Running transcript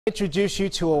Introduce you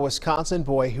to a Wisconsin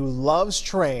boy who loves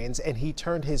trains, and he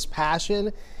turned his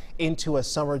passion into a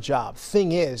summer job.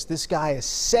 Thing is, this guy is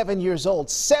 7 years old.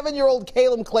 7-year-old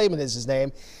Caleb Clayman is his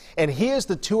name, and he is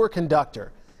the tour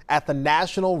conductor at the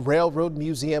National Railroad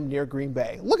Museum near Green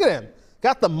Bay. Look at him.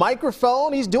 Got the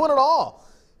microphone. He's doing it all.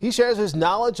 He shares his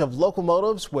knowledge of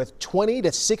locomotives with 20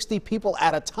 to 60 people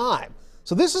at a time.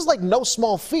 So this is like no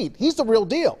small feat. He's the real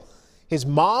deal. His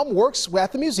mom works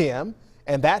at the museum,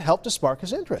 and that helped to spark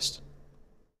his interest.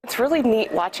 It's really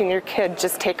neat watching your kid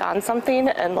just take on something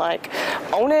and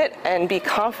own it and be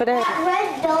confident. That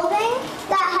red building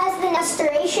that has the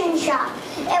restoration shop,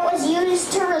 it was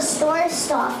used to restore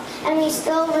stuff, and we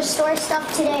still restore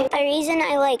stuff today. The reason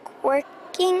I like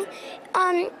working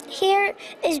here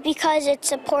is because it's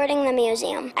supporting the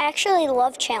museum. I actually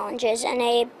love challenges, and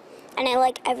I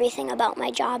like everything about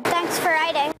my job. Thanks for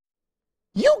riding.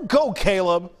 You go,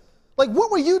 Caleb. Like,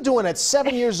 what were you doing at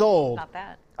 7 years old? Not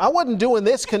bad. I wasn't doing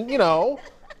this,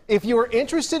 If you are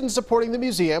interested in supporting the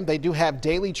museum, they do have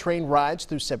daily train rides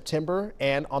through September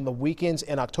and on the weekends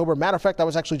in October. Matter of fact, I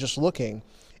was actually just looking.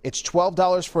 It's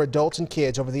 $12 for adults and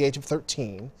kids over the age of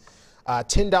 13,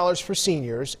 $10 for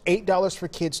seniors, $8 for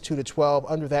kids 2 to 12.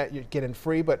 Under that, you're getting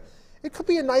free, but it could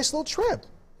be a nice little trip.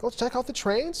 Go check out the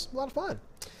trains. A lot of fun.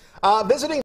 Visiting